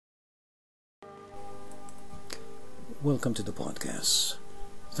Welcome to the podcast.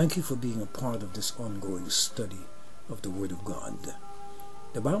 Thank you for being a part of this ongoing study of the Word of God.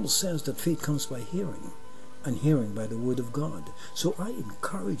 The Bible says that faith comes by hearing, and hearing by the Word of God. So I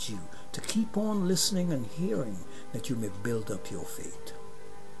encourage you to keep on listening and hearing that you may build up your faith.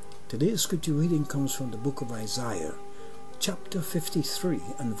 Today's scripture reading comes from the book of Isaiah, chapter 53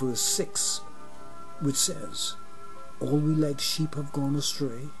 and verse 6, which says, "All we like sheep have gone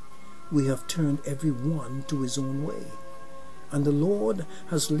astray. We have turned every one to his own way, and the Lord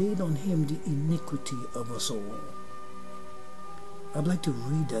has laid on him the iniquity of us all." I'd like to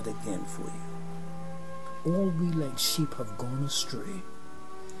read that again for you. All we like sheep have gone astray.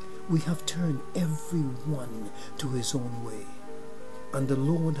 We have turned every one to his own way, and the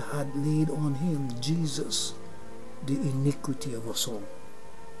Lord had laid on him, Jesus, the iniquity of us all.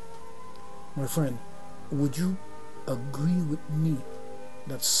 My friend, would you agree with me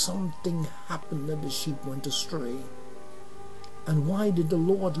that something happened and the sheep went astray? And why did the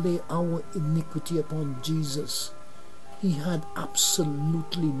Lord lay our iniquity upon Jesus? He had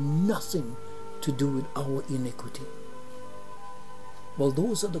absolutely nothing to do with our iniquity. Well,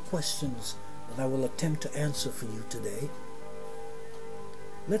 those are the questions that I will attempt to answer for you today.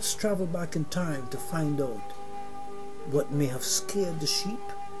 Let's travel back in time to find out what may have scared the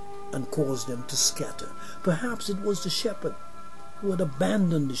sheep and caused them to scatter. Perhaps it was the shepherd who had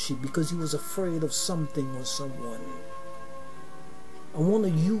abandoned the sheep because he was afraid of something or someone. I want to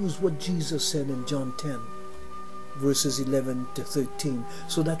use what Jesus said in John 10, verses 11 to 13,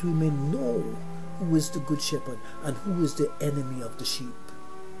 so that we may know who is the good shepherd and who is the enemy of the sheep.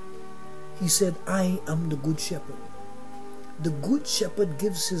 He said, "I am the good shepherd. The good shepherd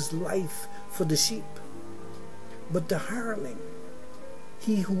gives his life for the sheep. But the hireling,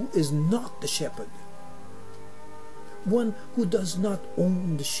 he who is not the shepherd, one who does not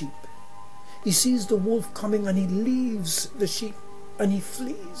own the sheep, he sees the wolf coming and he leaves the sheep and he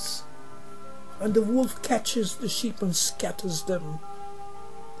flees. And the wolf catches the sheep and scatters them.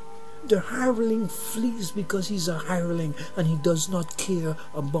 The hireling flees because he's a hireling and he does not care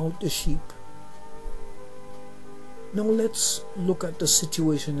about the sheep." Now let's look at the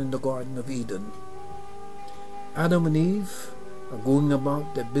situation in the Garden of Eden. Adam and Eve are going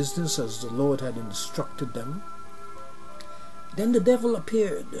about their business as the Lord had instructed them. Then the devil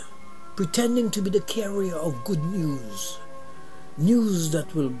appeared, pretending to be the carrier of good news. News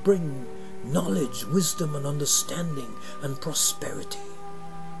that will bring knowledge, wisdom, and understanding and prosperity.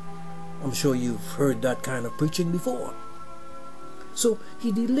 I'm sure you've heard that kind of preaching before. So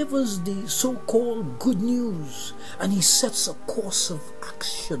he delivers the so-called good news, and he sets a course of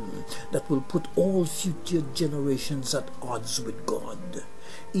action that will put all future generations at odds with God.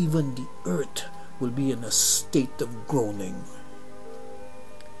 Even the earth will be in a state of groaning.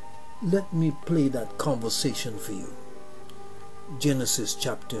 Let me play that conversation for you. Genesis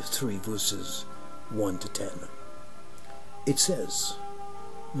chapter 3 verses 1 to 10. It says,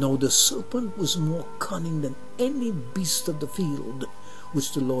 "Now the serpent was more cunning than any beast of the field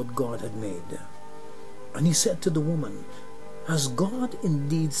which the Lord God had made. And he said to the woman, Has God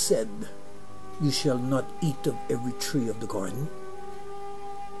indeed said, You shall not eat of every tree of the garden?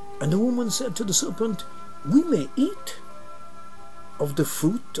 And the woman said to the serpent, We may eat of the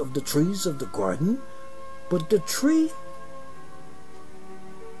fruit of the trees of the garden, but the tree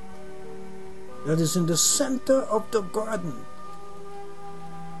that is in the center of the garden,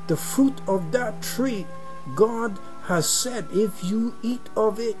 the fruit of that tree, God has said, If you eat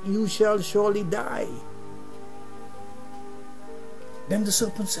of it, you shall surely die." Then the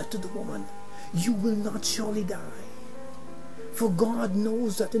serpent said to the woman, "You will not surely die. For God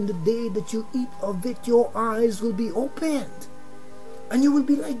knows that in the day that you eat of it, your eyes will be opened, and you will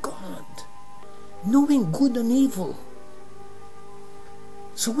be like God, knowing good and evil."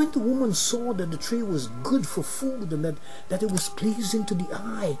 So when the woman saw that the tree was good for food and that it was pleasing to the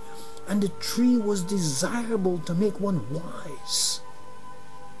eye, and the tree was desirable to make one wise,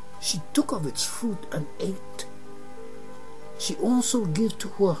 she took of its fruit and ate. She also gave to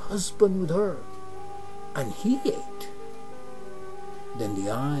her husband with her, and he ate. Then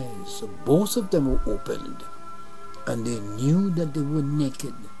the eyes of both of them were opened, and they knew that they were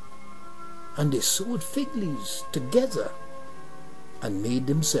naked. And they sewed fig leaves together and made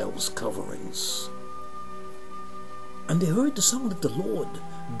themselves coverings. And they heard the sound of the Lord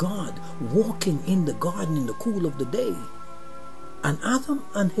God walking in the garden in the cool of the day. And Adam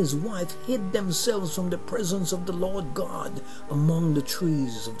and his wife hid themselves from the presence of the Lord God among the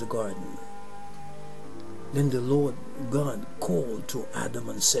trees of the garden. Then the Lord God called to Adam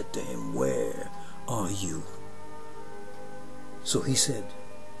and said to him, "Where are you?" So he said,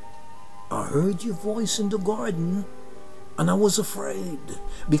 "I heard your voice in the garden, and I was afraid,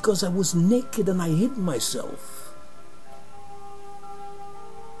 because I was naked and I hid myself.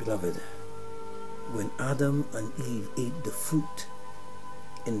 Beloved, when Adam and Eve ate the fruit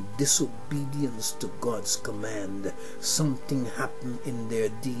in disobedience to God's command, something happened in their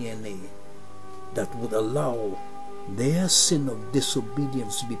DNA that would allow their sin of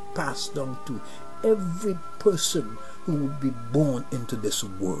disobedience to be passed on to every person who would be born into this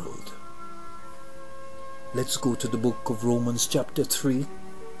world. Let's go to the book of Romans chapter 3,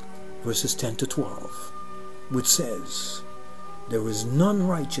 verses 10 to 12, which says, "There is none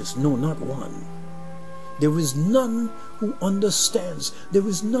righteous, no, not one. There is none who understands. There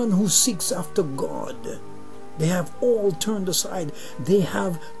is none who seeks after God. They have all turned aside. They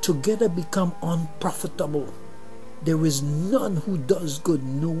have together become unprofitable. There is none who does good,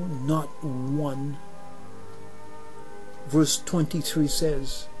 no, not one." Verse 23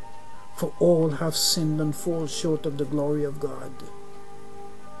 says, "For all have sinned and fall short of the glory of God."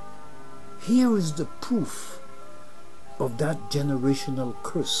 Here is the proof of that generational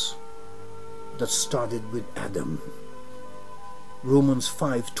curse that started with Adam. Romans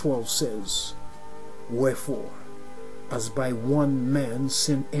 5:12 says, "Wherefore, as by one man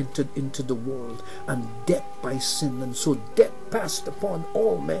sin entered into the world, and death by sin, and so death passed upon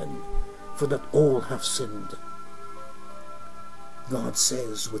all men, for that all have sinned." God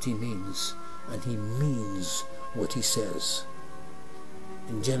says what he means, and he means what he says.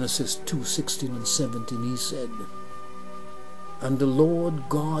 In Genesis 2:16 and 17 he said, "And the Lord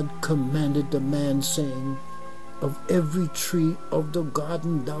God commanded the man, saying, Of every tree of the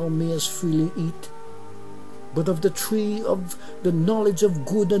garden thou mayest freely eat, but of the tree of the knowledge of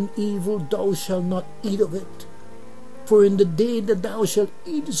good and evil thou shalt not eat of it. For in the day that thou shalt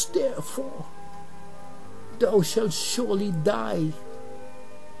eat it therefore, thou shalt surely die."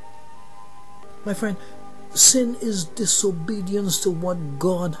 My friend, sin is disobedience to what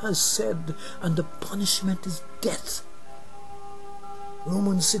God has said, and the punishment is death.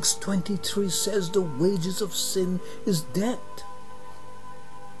 Romans 6:23 says the wages of sin is death.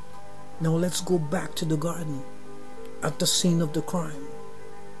 Now let's go back to the garden at the scene of the crime.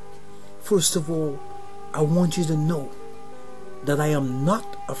 First of all, I want you to know that I am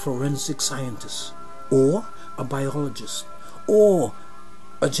not a forensic scientist or a biologist or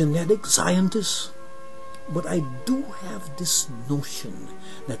a genetic scientist, but I do have this notion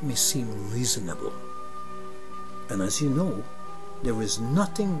that may seem reasonable. And as you know, there is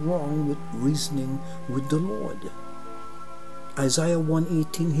nothing wrong with reasoning with the Lord. Isaiah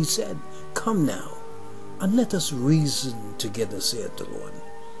 1:18 he said, "Come now, and let us reason together, saith the Lord.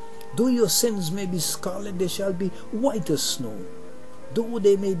 Though your sins may be scarlet, they shall be white as snow. Though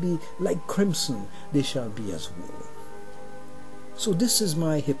they may be like crimson, they shall be as wool." So this is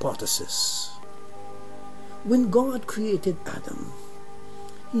my hypothesis. When God created Adam,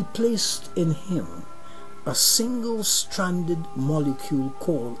 he placed in him a single-stranded molecule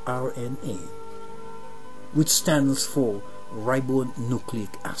called RNA, which stands for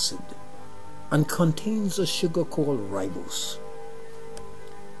ribonucleic acid, and contains a sugar called ribose.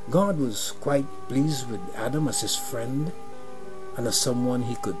 God was quite pleased with Adam as his friend and as someone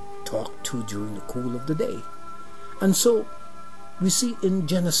he could talk to during the cool of the day. And so we see in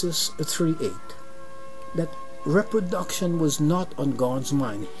Genesis 3:8 that reproduction was not on God's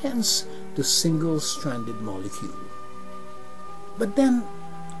mind, hence the single-stranded molecule. But then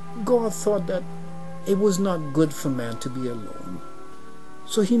God thought that it was not good for man to be alone,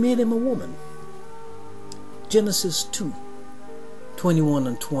 so he made him a woman. Genesis 2:21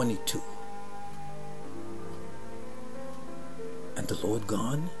 and 22. "And the Lord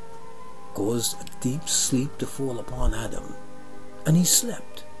God caused a deep sleep to fall upon Adam, and he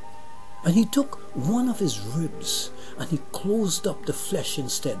slept. And he took one of his ribs, and he closed up the flesh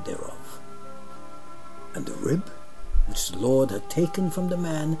instead thereof. And the rib which the Lord had taken from the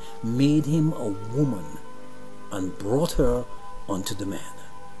man made him a woman, and brought her unto the man."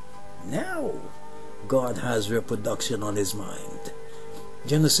 Now God has reproduction on his mind.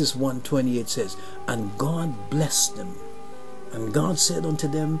 Genesis 1:28 says, "And God blessed them. And God said unto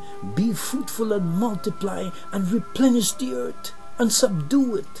them, Be fruitful and multiply, and replenish the earth, and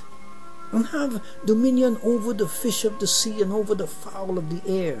subdue it, and have dominion over the fish of the sea, and over the fowl of the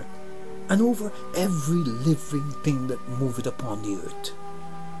air, and over every living thing that moveth upon the earth."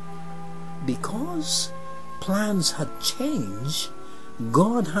 Because plans had changed,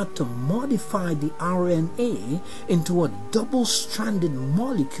 God had to modify the RNA into a double-stranded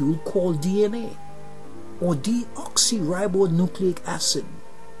molecule called DNA, or deoxyribonucleic acid.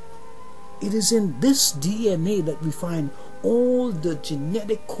 It is in this DNA that we find all the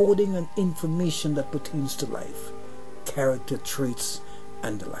genetic coding and information that pertains to life: character traits,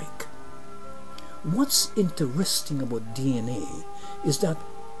 and the like. What's interesting about DNA is that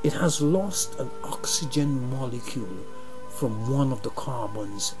it has lost an oxygen molecule from one of the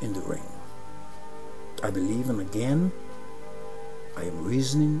carbons in the ring. I believe, and again, I am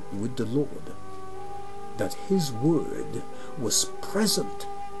reasoning with the Lord, that His word was present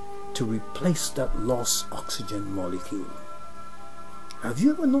to replace that lost oxygen molecule. Have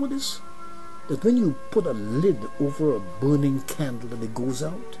you ever noticed that when you put a lid over a burning candle that it goes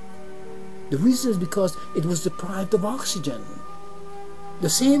out? The reason is because it was deprived of oxygen. The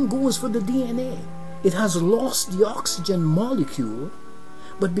same goes for the DNA. It has lost the oxygen molecule,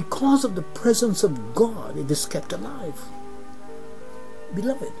 but because of the presence of God, it is kept alive.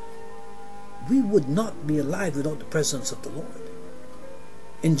 Beloved, we would not be alive without the presence of the Lord.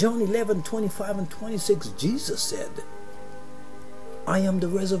 In John 11:25 and 26, Jesus said, I am the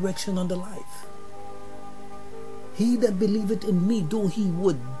resurrection and the life. He that believeth in me, though he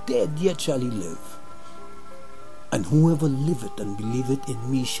were dead, yet shall he live. And whoever liveth and believeth in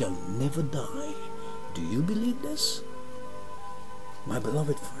me shall never die. Do you believe this? My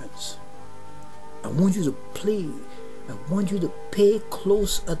beloved friends, I want you to pay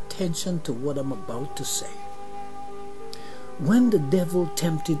close attention to what I'm about to say. When the devil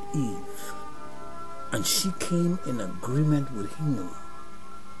tempted Eve and she came in agreement with him,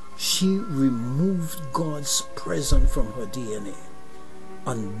 she removed God's presence from her DNA.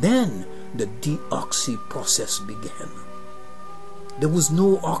 And then the deoxy process began. There was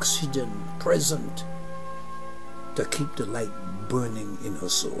no oxygen present to keep the light burning in her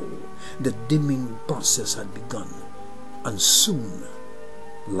soul. The dimming process had begun, and soon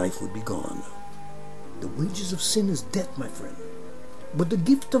life would be gone. The wages of sin is death, my friend. But the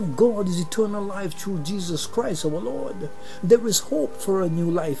gift of God is eternal life through Jesus Christ our Lord. There is hope for a new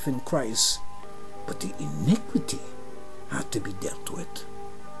life in Christ, but the iniquity had to be dealt with.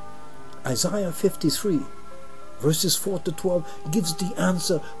 Isaiah 53 verses 4 to 12 gives the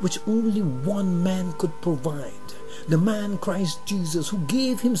answer which only one man could provide. The man Christ Jesus, who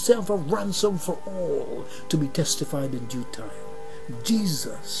gave himself a ransom for all, to be testified in due time.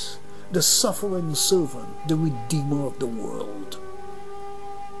 Jesus, the suffering servant, the Redeemer of the world.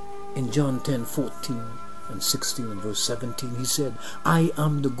 In John 10:14 and 16 and verse 17, he said, I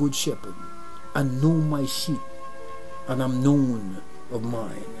am the good shepherd, and know my sheep, and am known of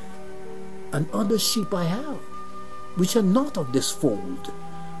mine. And other sheep I have, which are not of this fold.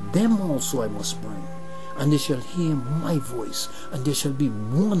 Them also I must bring, and they shall hear my voice, and there shall be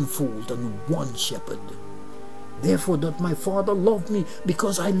one fold and one shepherd. Therefore doth my Father love me,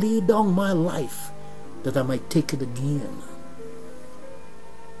 because I lay down my life, that I might take it again.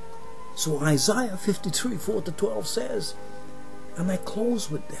 So Isaiah 53, 4 to 12 says, and I close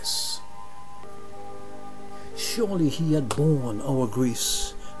with this, surely he had borne our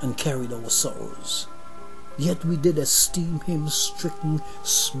griefs and carried our sorrows. Yet we did esteem him stricken,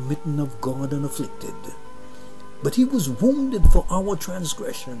 smitten of God, and afflicted. But he was wounded for our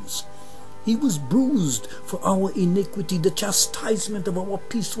transgressions. He was bruised for our iniquity. The chastisement of our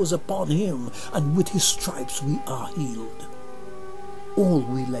peace was upon him, and with his stripes we are healed. All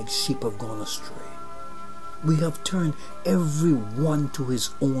we like sheep have gone astray. We have turned every one to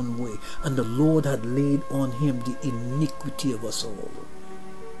his own way, and the Lord had laid on him the iniquity of us all.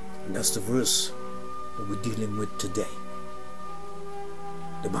 And that's the verse that we're dealing with today.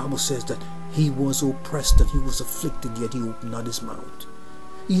 The Bible says that he was oppressed and he was afflicted, yet he opened not his mouth.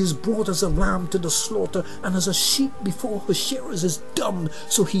 He is brought as a lamb to the slaughter, and as a sheep before her shearers is dumb,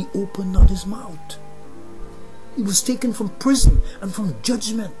 so he opened not his mouth. He was taken from prison and from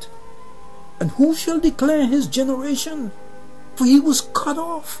judgment. And who shall declare his generation? For he was cut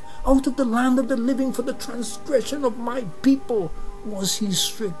off out of the land of the living. For the transgression of my people was he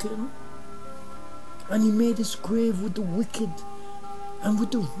stricken. And he made his grave with the wicked and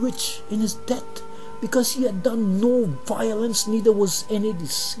with the rich in his debt, because he had done no violence, neither was any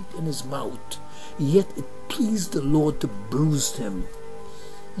deceit in his mouth. Yet it pleased the Lord to bruise him.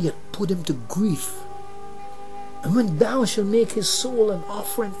 He had put him to grief. And when thou shalt make his soul an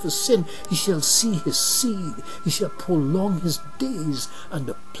offering for sin, he shall see his seed, he shall prolong his days, and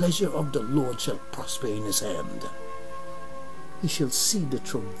the pleasure of the Lord shall prosper in his hand. He shall see the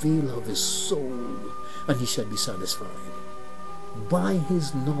travail of his soul, and he shall be satisfied. By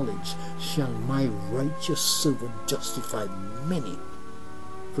his knowledge shall my righteous servant justify many,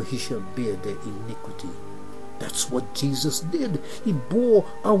 for he shall bear their iniquity. That's what Jesus did. He bore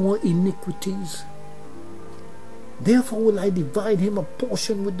our iniquities. Therefore will I divide him a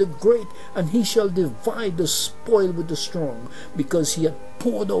portion with the great, and he shall divide the spoil with the strong, because he had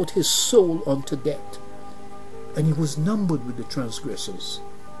poured out his soul unto death. and he was numbered with the transgressors.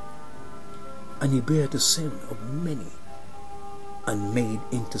 And he bare the sin of many, and made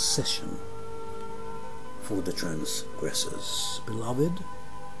intercession for the transgressors. Beloved,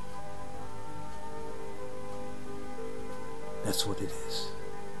 that's what it is.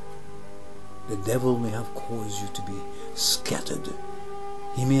 The devil may have caused you to be scattered.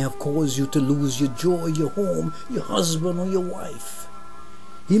 He may have caused you to lose your joy, your home, your husband, or your wife.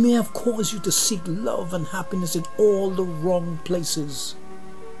 He may have caused you to seek love and happiness in all the wrong places.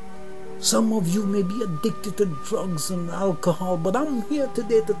 Some of you may be addicted to drugs and alcohol, but I'm here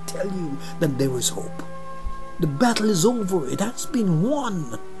today to tell you that there is hope. The battle is over. It has been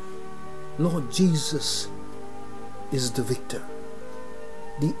won. Lord Jesus is the victor.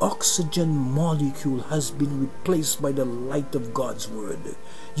 The oxygen molecule has been replaced by the light of God's word.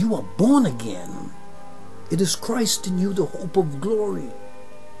 You are born again. It is Christ in you, the hope of glory.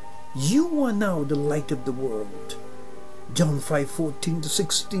 You are now the light of the world. John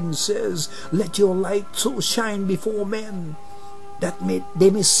 5:14-16 says, "Let your light so shine before men, that they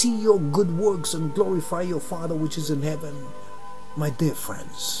may see your good works and glorify your Father which is in heaven." My dear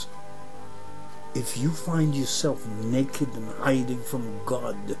friends, if you find yourself naked and hiding from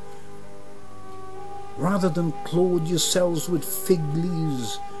God, rather than clothe yourselves with fig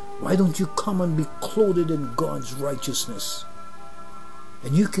leaves, why don't you come and be clothed in God's righteousness?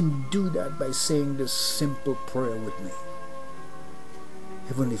 And you can do that by saying this simple prayer with me.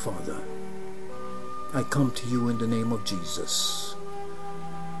 Heavenly Father, I come to you in the name of Jesus.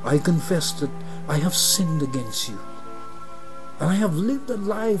 I confess that I have sinned against you, and I have lived a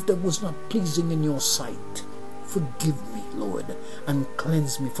life that was not pleasing in your sight. Forgive me, Lord, and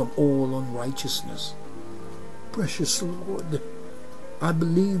cleanse me from all unrighteousness. Precious Lord, I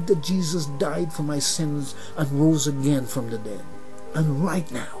believe that Jesus died for my sins and rose again from the dead. And right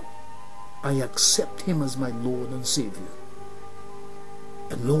now, I accept him as my Lord and Savior.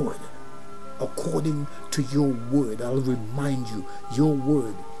 And Lord, according to your word, I'll remind you, your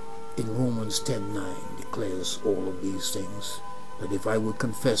word in Romans 10:9 declares all of these things. That if I will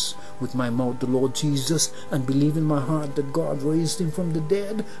confess with my mouth the Lord Jesus and believe in my heart that God raised him from the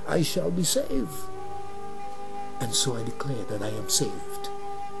dead, I shall be saved. And so I declare that I am saved.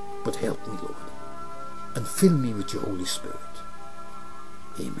 But help me, Lord, and fill me with your Holy Spirit.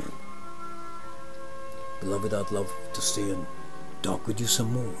 Amen. Beloved, I'd love to stay and talk with you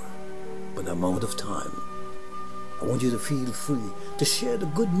some more, but I'm out of time. I want you to feel free to share the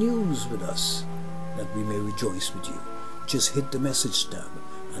good news with us, that we may rejoice with you. Just hit the message tab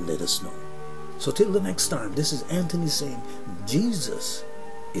and let us know. So till the next time, this is Anthony saying, Jesus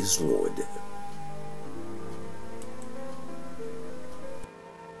is Lord.